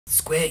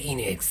Square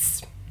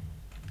Enix.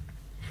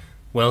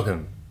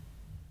 Welcome.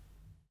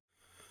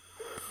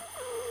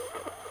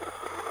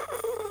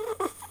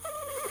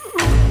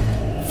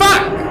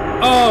 Fuck!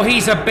 Oh,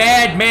 he's a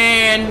bad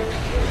man.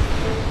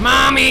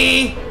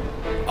 Mommy!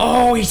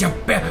 Oh, he's a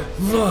bad...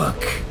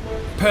 Look.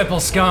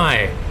 Purple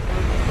sky.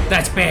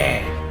 That's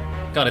bad.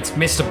 God, it's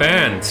Mr.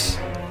 Burns.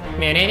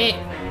 Man, ain't it?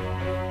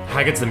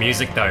 How good's the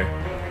music, though?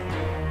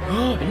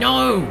 Oh,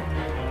 no!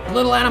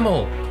 Little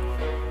animal.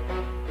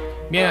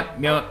 Yeah.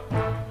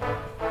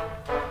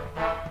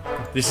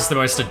 This is the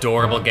most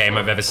adorable game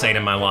I've ever seen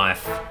in my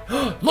life.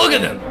 Look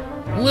at them!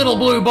 Little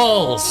blue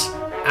balls!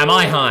 Am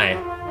I high?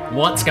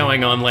 What's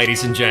going on,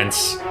 ladies and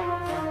gents?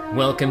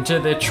 Welcome to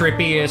the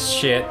trippiest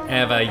shit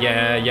ever,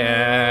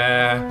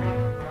 yeah.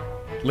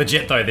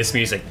 Legit though, this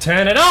music.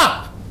 Turn it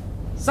up!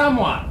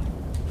 Someone!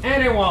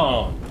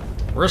 Anyone!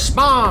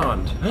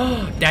 Respond!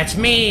 That's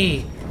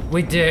me!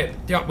 We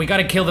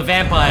gotta kill the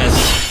vampires.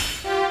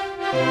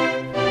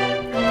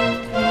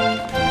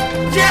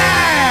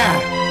 Yeah!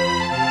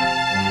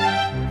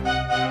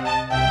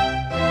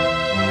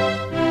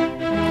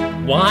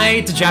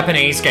 Why do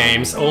Japanese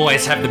games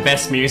always have the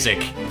best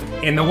music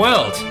in the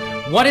world?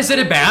 What is it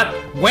about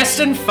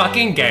Western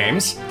fucking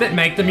games that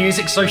make the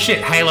music so shit?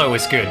 Halo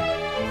is good.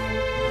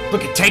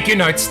 Look, take your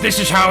notes, this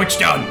is how it's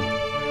done.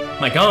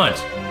 My god,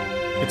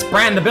 it's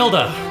Bran the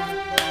Builder.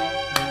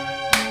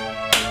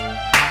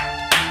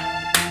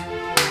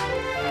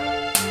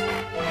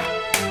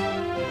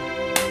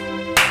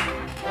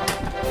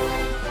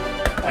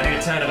 I need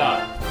to turn it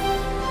up.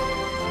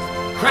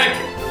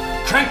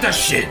 Crank that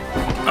shit.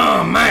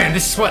 Oh man,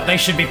 this is what they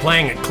should be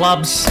playing at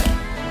clubs.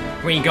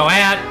 When you go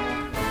out,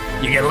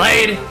 you get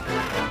laid.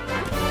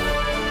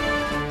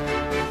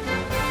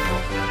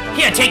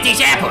 Here, take these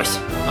apples.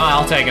 Oh,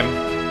 I'll take them.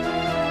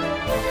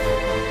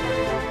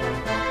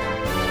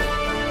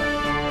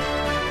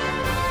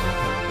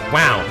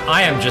 Wow,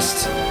 I am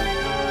just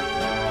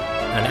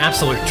an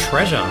absolute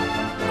treasure.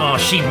 Oh,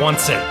 she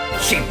wants it.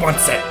 She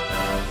wants it.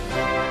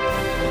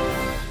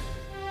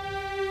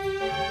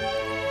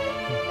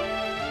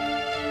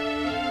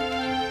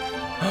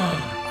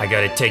 I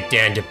gotta take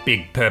down the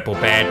big purple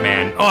bad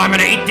man. Oh, I'm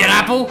gonna eat that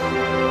apple?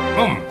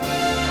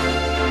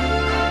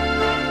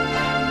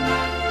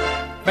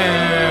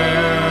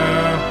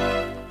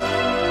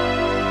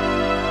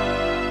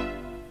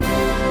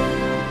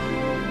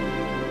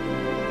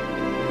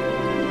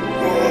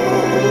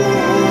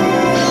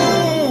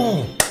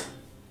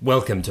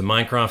 Welcome to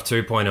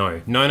Minecraft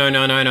 2.0. No.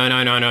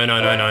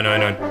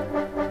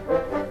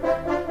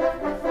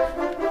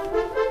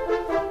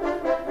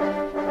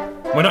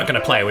 We're not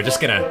gonna play, we're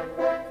just gonna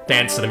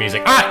dance to the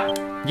music. Alright!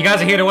 You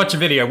guys are here to watch a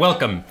video,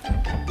 welcome.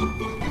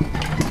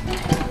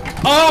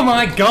 Oh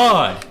my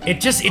god! It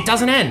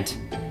doesn't end.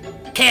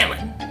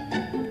 Cameron!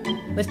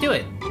 Let's do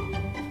it.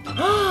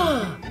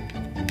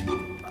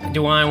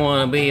 Do I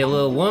want to be a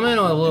little woman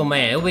or a little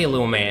man? It'll be a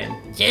little man.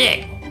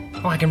 Shit!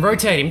 Oh, I can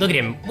rotate him, look at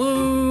him.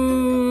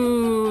 Woo!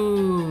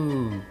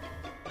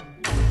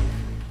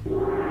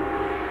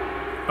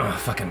 Oh,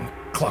 fucking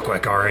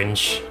Clockwork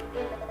Orange.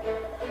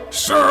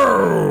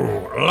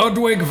 So,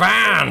 Ludwig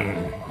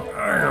van.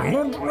 I am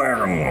the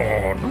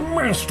Dragonlord,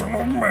 master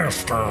of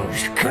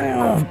masters,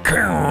 king of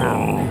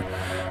kings.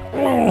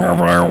 Long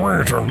have I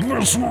waited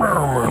this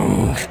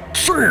moment.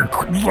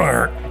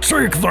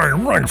 Take thy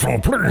rightful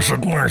place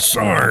at my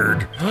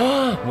side.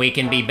 We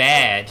can be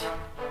bad.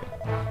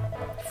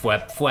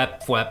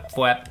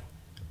 Fwep.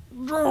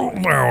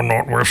 Don't thou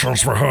not wish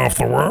us for half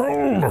the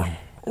world?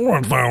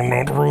 Wilt thou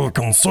not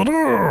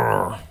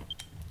reconsider?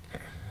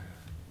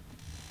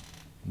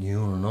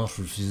 You will not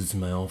refuse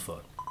my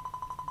offer.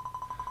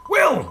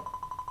 Will!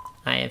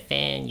 I have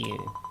found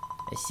you.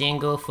 A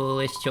single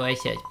foolish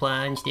choice has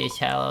plunged this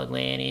hallowed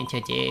land into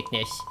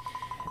darkness.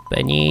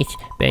 Beneath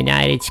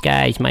benighted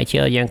skies, my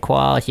children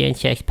crawl as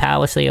insects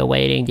powerlessly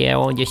awaiting their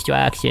own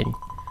destruction.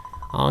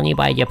 Only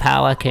by the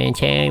power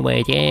contained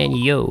within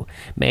you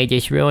may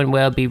this ruined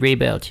world be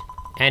rebuilt.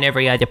 And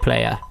every other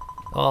player.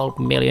 All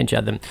millions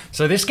of them.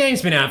 So this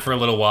game's been out for a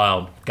little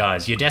while,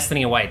 guys. Your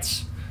destiny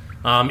awaits.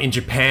 In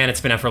Japan, it's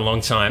been out for a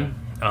long time.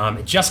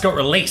 It just got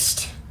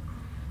released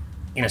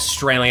in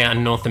Australia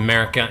and North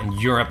America and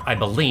Europe, I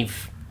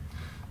believe.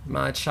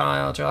 My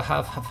child, you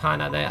have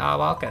finally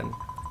awoken.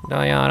 Do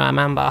you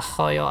remember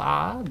who you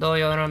are? Do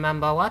you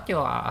remember what you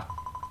are?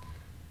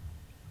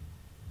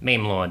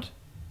 Meme Lord.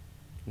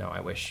 No,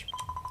 I wish.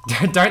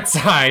 Don't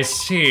sigh,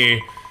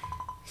 see.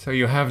 So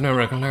you have no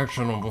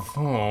recollection of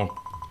before.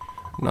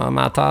 No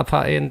matter,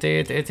 but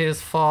indeed it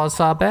is for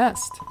the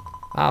best.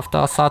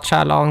 After such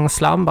a long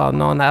slumber,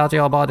 no doubt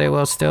your body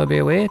will still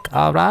be weak.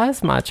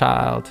 Arise, my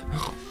child.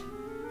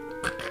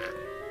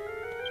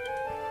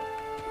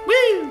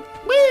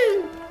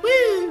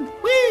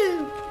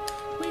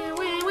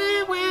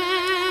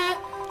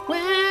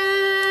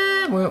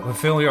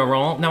 Fulfill your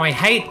role. No, I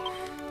hate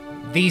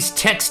these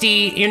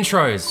texty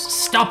intros.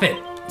 Stop it.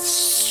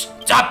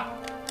 Stop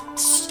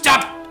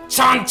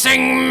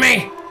taunting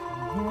me.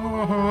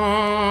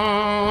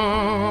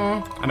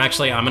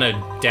 I'm gonna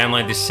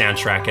download this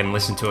soundtrack and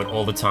listen to it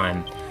all the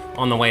time.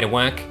 on the way to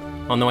work,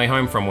 on the way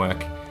home from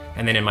work,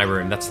 and then in my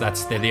room. That's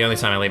the only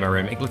time I leave my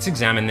room. Let's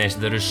examine this.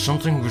 There is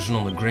something written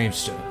on the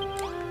gravestone.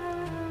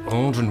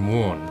 Old and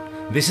worn.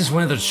 This is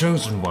where the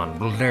chosen one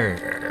will lay.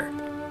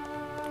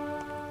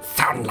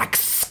 Sound like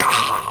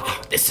Scar.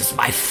 This is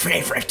my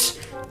favorite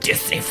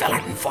Disney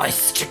villain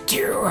voice to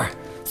do.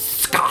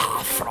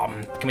 Scar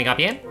from... Can we go up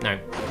here? No.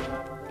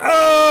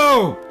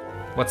 Oh!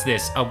 What's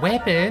this? A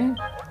weapon?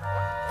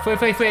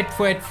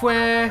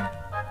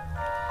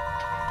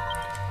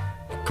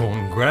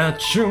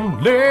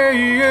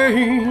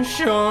 Congratulations!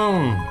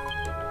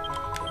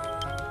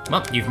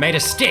 Well, you've made a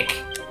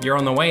stick. You're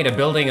on the way to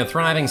building a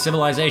thriving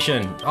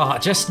civilization. Oh,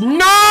 just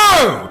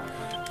no!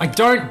 I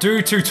don't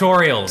do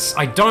tutorials.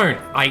 I don't.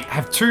 I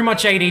have too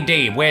much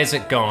ADD. Where's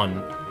it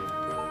gone?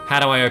 How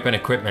do I open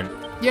equipment?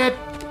 Yet,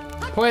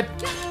 hood,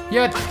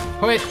 yet,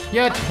 hood,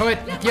 yet, hood,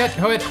 yet,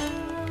 hood.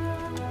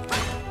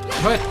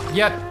 Hood,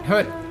 yet,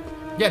 hood,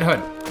 yet,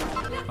 hood.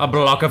 A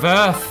block of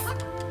earth.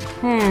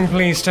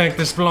 Please take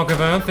this block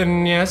of earth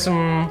and yes,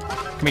 can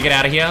we get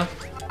out of here?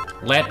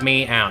 Let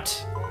me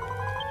out.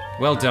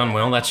 Well done,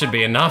 Will, that should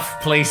be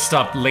enough. Please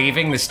stop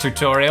leaving this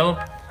tutorial.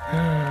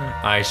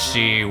 I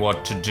see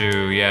what to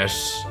do,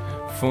 yes.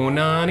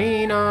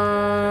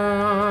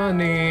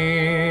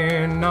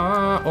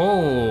 Funanina-nina.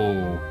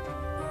 Oh.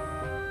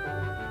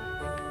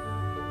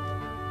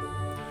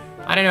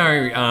 I don't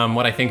know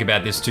what I think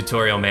about this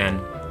tutorial, man.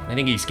 I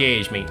think he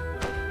scares me.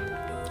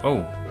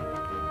 Oh.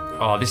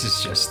 Oh, this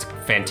is just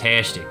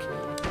fantastic.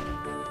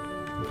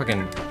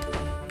 Fucking...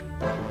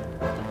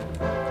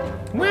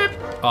 Whip.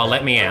 Oh,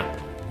 let me out.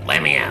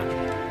 Let me out.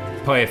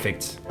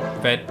 Perfect.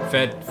 Fed.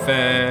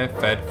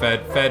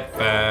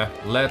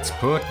 Let's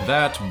put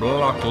that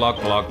block.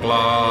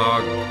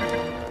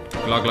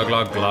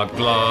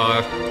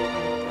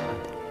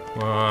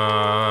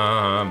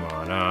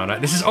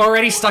 This is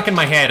already stuck in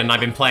my head and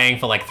I've been playing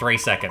for like 3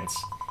 seconds.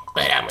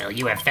 But Will,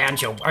 you have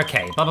found your...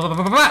 Okay, blah, blah, blah,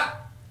 blah, blah.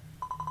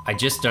 I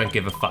just don't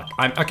give a fuck.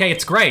 Okay,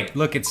 it's great.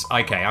 Look, it's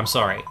okay, I'm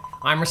sorry.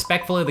 I'm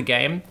respectful of the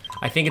game.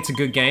 I think it's a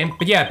good game.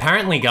 But yeah,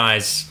 apparently,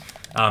 guys,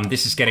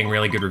 this is getting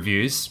really good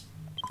reviews.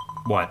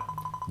 What?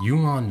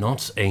 You are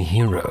not a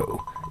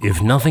hero.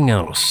 If nothing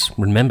else,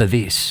 remember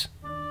this.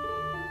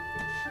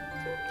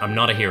 I'm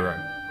not a hero.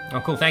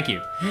 Oh, cool, thank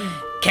you.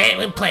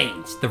 Caitlin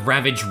Plains. The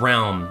Ravaged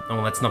Realm.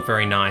 Oh, that's not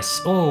very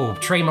nice. Oh,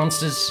 tree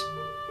monsters.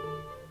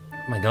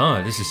 Oh my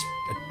god, this is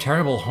a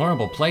terrible,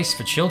 horrible place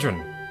for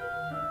children.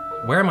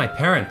 Where are my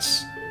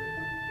parents?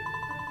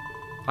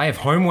 I have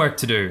homework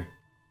to do.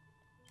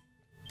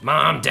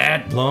 Mom,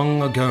 Dad.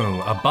 Long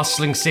ago, a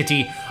bustling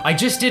city. I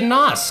just didn't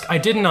ask. I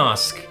didn't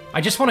ask. I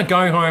just want to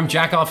go home,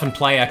 jack off, and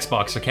play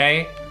Xbox,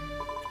 okay?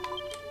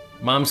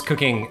 Mom's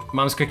cooking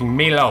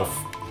meatloaf.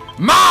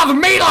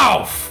 Mom,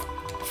 meatloaf!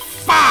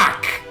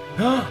 Fuck!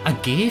 A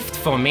gift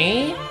for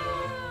me?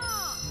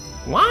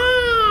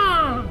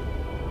 Wow!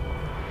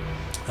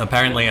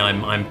 Apparently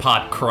I'm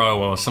part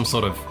crow or some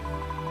sort of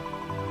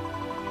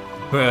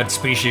bird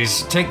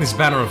species. Take this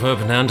banner of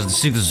herb in hand and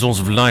see the source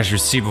of light you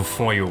see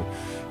before you.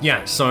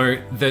 Yeah, so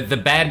the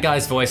bad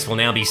guy's voice will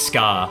now be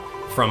Scar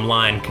from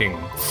Lion King.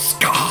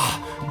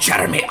 Scar,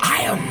 Jeremy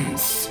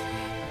Irons.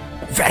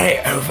 Very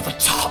over the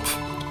top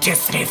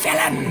Disney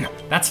villain.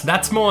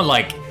 That's more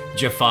like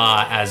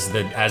Jafar as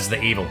the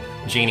evil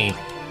genie.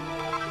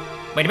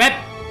 Wait a minute.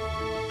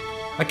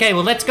 Okay,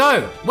 well let's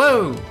go.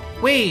 Whoa,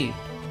 wee,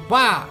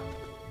 wah.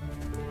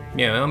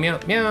 Meow, meow,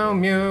 meow,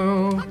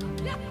 meow.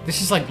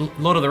 This is like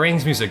Lord of the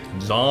Rings music.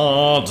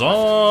 Da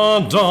da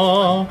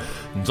da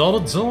da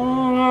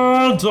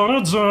da da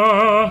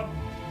da.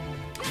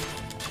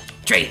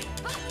 Tree.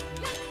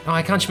 Oh,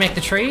 I can't make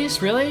the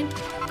trees, really?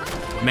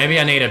 Maybe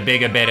I need a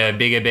bigger,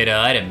 better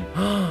item.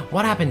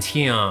 What happened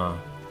here?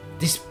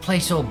 This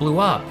place all blew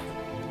up.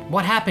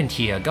 What happened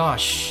here?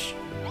 Gosh.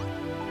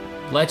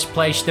 Let's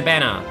place the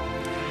banner.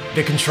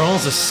 The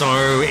controls are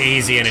so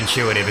easy and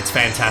intuitive, it's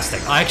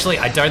fantastic.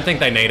 I don't think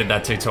they needed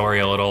that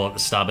tutorial at all at the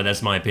start, but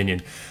that's my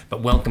opinion.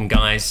 But welcome,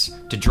 guys,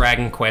 to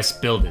Dragon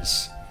Quest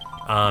Builders.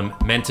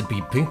 Meant to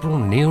be people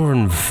near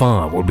and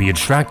far will be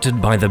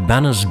attracted by the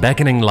banner's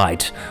beckoning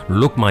light.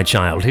 Look, my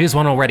child, here's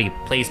one already.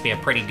 Please be a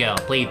pretty girl,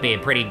 please be a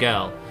pretty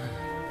girl.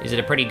 Is it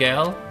a pretty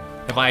girl?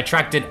 Have I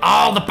attracted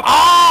all the...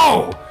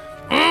 Oh!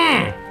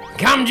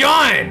 Come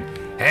join!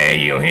 Hey,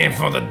 you here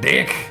for the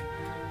dick?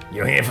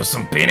 You here for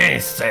some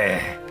penis?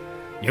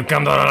 You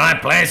come to the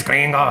right place,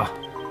 gringo.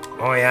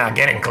 Oh yeah,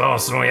 getting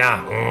close, oh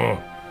yeah.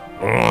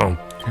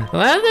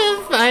 What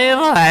the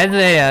fuck?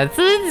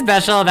 Something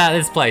special about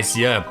this place,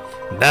 yeah.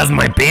 That's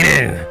my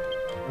penis.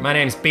 My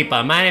name's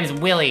Peepa, my name's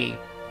Willy.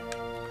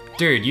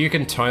 Dude, you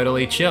can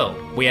totally chill.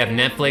 We have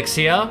Netflix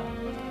here.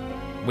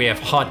 We have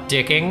hot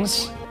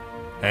dickings.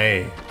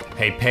 Hey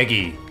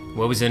Peggy.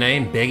 What was her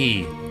name?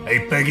 Peggy.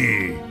 Hey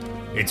Peggy,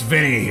 it's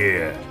Vinny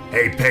here.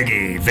 Hey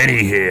Peggy,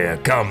 Vinny here,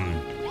 come.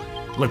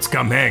 Let's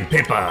come hang,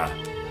 Pippa.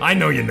 I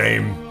know your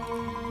name.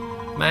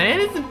 My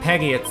name isn't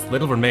Peggy, it's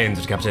Little remains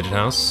at Decapitated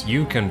House.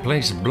 You can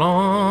place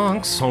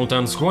blocks, hold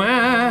down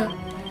square.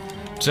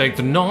 Take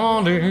the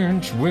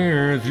knowledge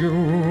with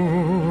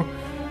you.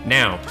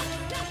 Now,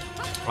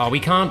 Oh, we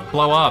can't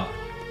blow up.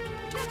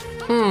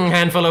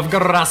 Handful of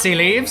grassy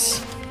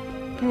leaves.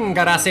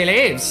 Grassy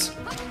leaves.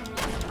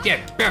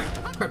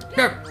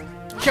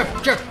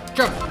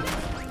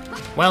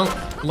 Well,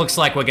 looks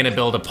like we're gonna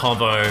build a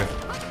povo.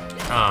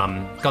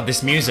 God,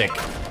 this music.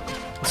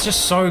 It's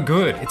just so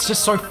good. It's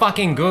just so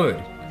fucking good.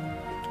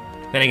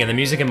 Then again, the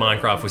music in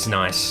Minecraft was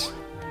nice.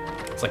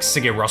 It's like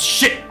Sigur Rós.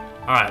 Shit!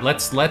 Alright,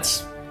 let's.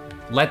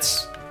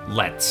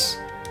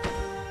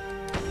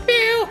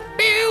 Pew,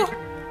 pew,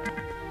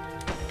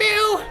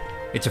 pew.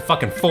 It's a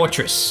fucking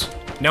fortress.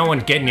 No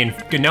one's getting in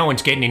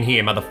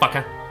here,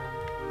 motherfucker.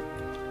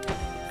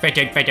 Fate.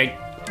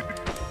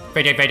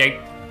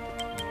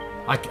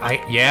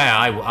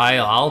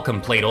 I'll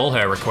complete all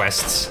her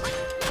requests.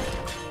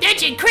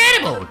 That's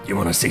incredible! You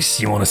wanna see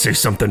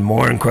something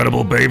more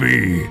incredible,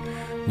 baby?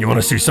 You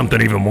wanna see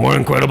something even more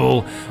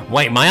incredible?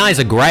 Wait, my eyes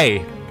are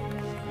gray.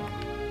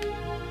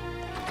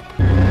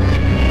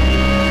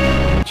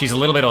 She's a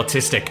little bit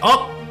autistic.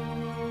 Oh!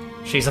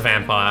 She's a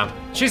vampire.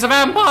 She's a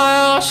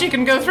vampire! She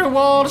can go through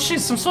walls.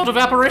 She's some sort of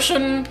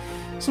apparition.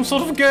 Some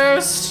sort of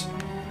ghost.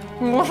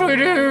 What do we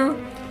do?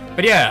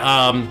 But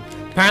yeah,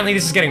 apparently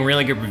this is getting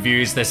really good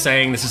reviews. They're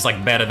saying this is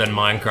like better than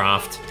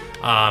Minecraft.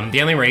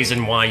 The only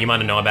reason why you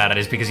might know about it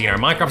is because, you know,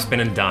 Minecraft's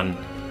been and done.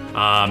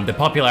 The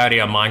popularity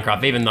of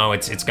Minecraft, even though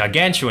it's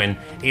gargantuan,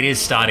 it is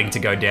starting to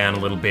go down a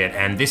little bit,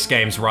 and this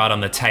game's right on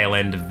the tail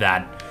end of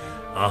that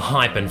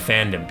hype and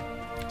fandom.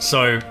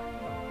 So,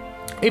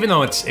 even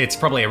though it's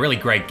probably a really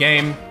great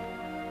game,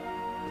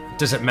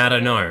 does it matter?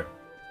 No.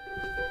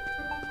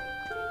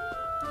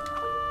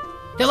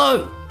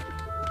 Hello!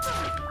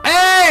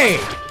 Hey!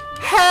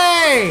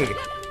 Hey!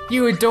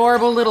 You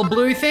adorable little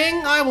blue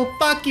thing, I will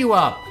fuck you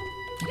up.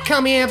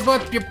 Come here,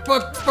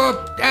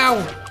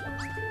 ow!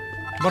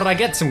 What did I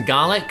get, some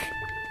garlic?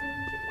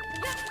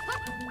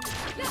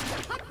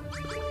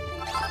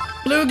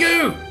 Blue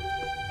goo!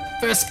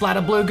 First splat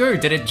of blue goo.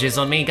 Did it jizz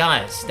on me,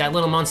 guys? That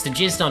little monster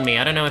jizzed on me.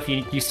 I don't know if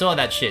you saw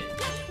that shit.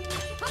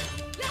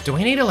 Do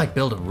we need to like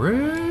build a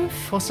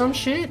roof or some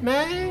shit,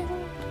 man?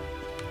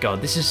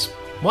 God, this is...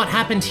 What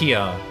happened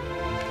here?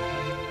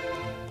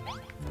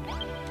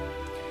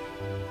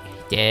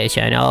 There's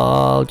an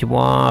old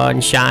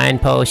one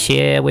signpost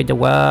here with the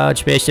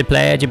words Mr.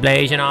 Pledge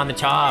blazing on the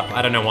top.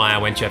 I don't know why I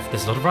went, Jeff.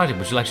 There's a lot of writing.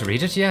 Would you like to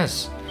read it?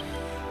 Yes.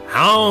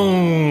 How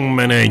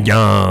many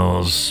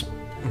years?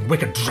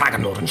 Wicked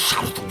Dragonlord and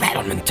shadows the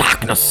realm in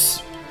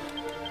darkness.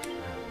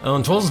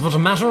 And 'twas but a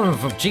matter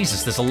of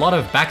Jesus. There's a lot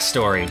of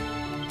backstory.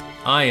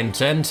 I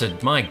intend to.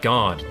 My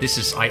God, this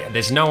is.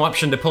 There's no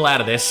option to pull out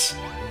of this.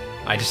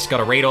 I just got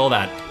to read all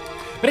that.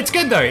 But it's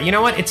good though. You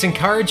know what? It's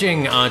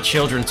encouraging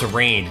children to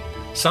read.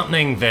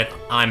 Something that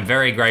I'm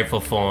very grateful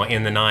for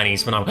in the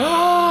 90s when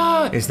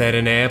I'm. Is that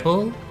an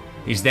apple?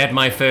 Is that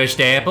my first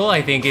apple?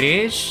 I think it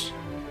is.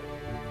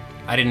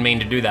 I didn't mean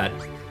to do that.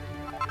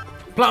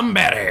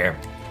 Plumberry.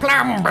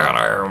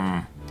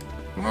 Plumberry.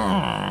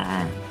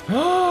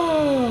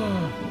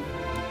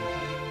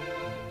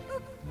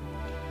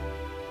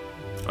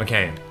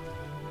 Okay.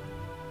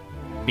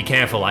 Be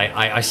careful,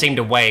 I seem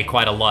to weigh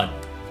quite a lot.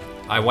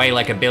 I weigh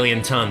like 1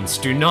 billion tons.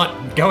 Do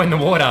not go in the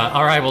water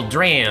or I will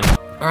drown.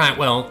 Alright,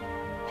 well,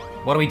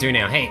 what do we do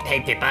now? Hey,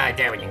 Pippa,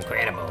 that was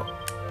incredible.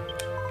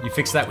 you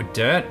fixed that with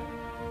dirt?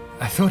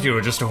 I thought you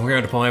were just a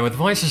weird boy with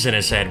voices in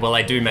his head. Well,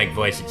 I do make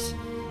voices.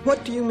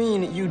 What do you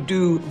mean you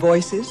do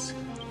voices?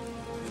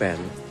 Well,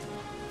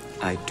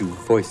 I do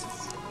voices.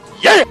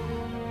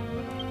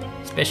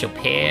 Special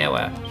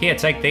power. Here,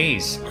 take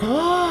these.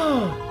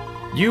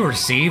 You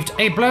received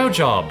a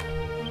blowjob.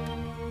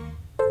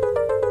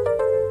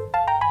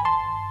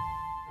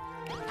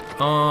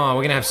 Oh,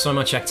 we're gonna have so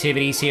much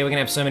activities here. We're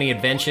gonna have so many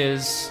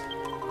adventures.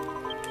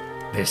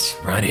 This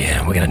right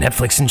here, we're gonna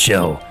Netflix and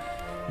chill.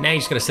 Now you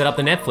just gotta set up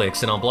the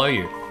Netflix and I'll blow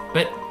you.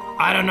 But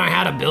I don't know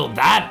how to build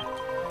that.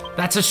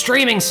 That's a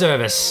streaming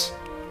service.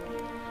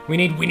 We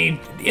need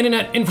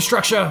internet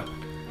infrastructure.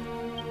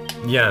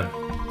 Yeah.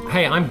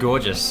 Hey, I'm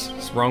gorgeous.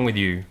 What's wrong with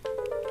you?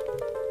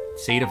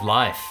 Seed of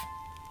life.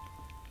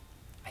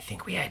 I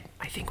think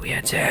we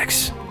had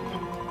sex.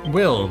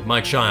 Will,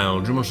 my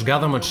child, you must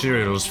gather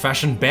materials,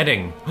 fashion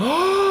bedding.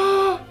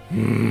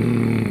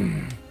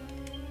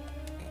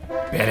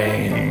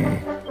 Bedding.